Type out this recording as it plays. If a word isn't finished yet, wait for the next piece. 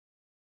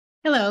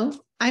Hello,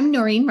 I'm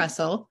Norrine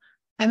Russell.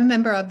 I'm a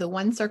member of the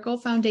One Circle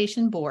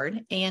Foundation Board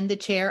and the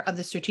chair of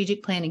the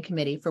Strategic Planning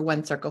Committee for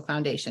One Circle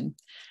Foundation.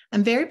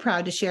 I'm very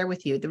proud to share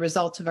with you the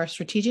results of our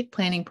strategic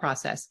planning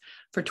process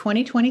for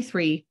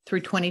 2023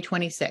 through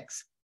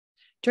 2026.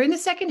 During the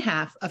second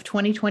half of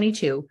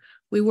 2022,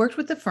 we worked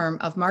with the firm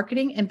of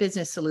Marketing and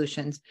Business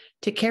Solutions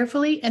to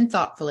carefully and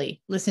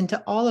thoughtfully listen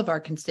to all of our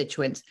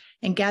constituents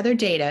and gather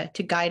data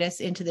to guide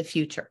us into the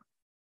future.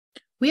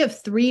 We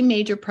have three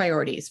major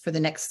priorities for the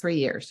next 3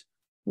 years.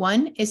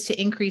 One is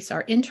to increase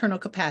our internal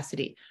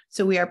capacity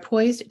so we are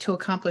poised to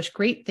accomplish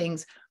great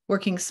things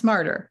working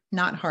smarter,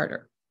 not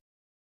harder.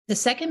 The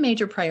second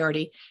major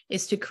priority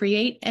is to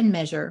create and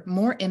measure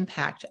more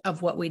impact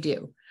of what we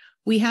do.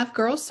 We have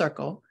Girls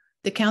Circle,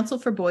 the Council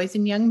for Boys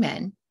and Young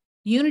Men,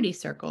 Unity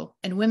Circle,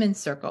 and Women's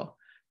Circle,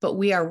 but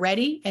we are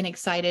ready and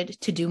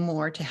excited to do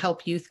more to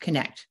help youth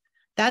connect.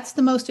 That's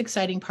the most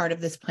exciting part of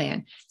this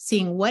plan,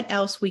 seeing what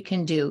else we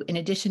can do in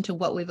addition to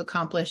what we've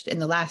accomplished in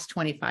the last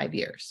 25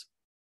 years.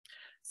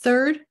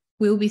 Third,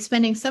 we will be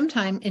spending some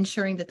time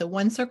ensuring that the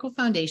One Circle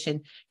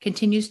Foundation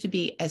continues to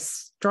be as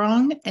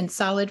strong and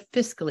solid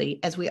fiscally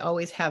as we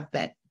always have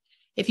been.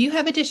 If you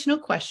have additional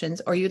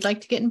questions or you'd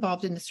like to get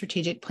involved in the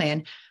strategic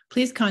plan,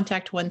 please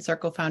contact One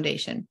Circle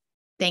Foundation.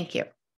 Thank you.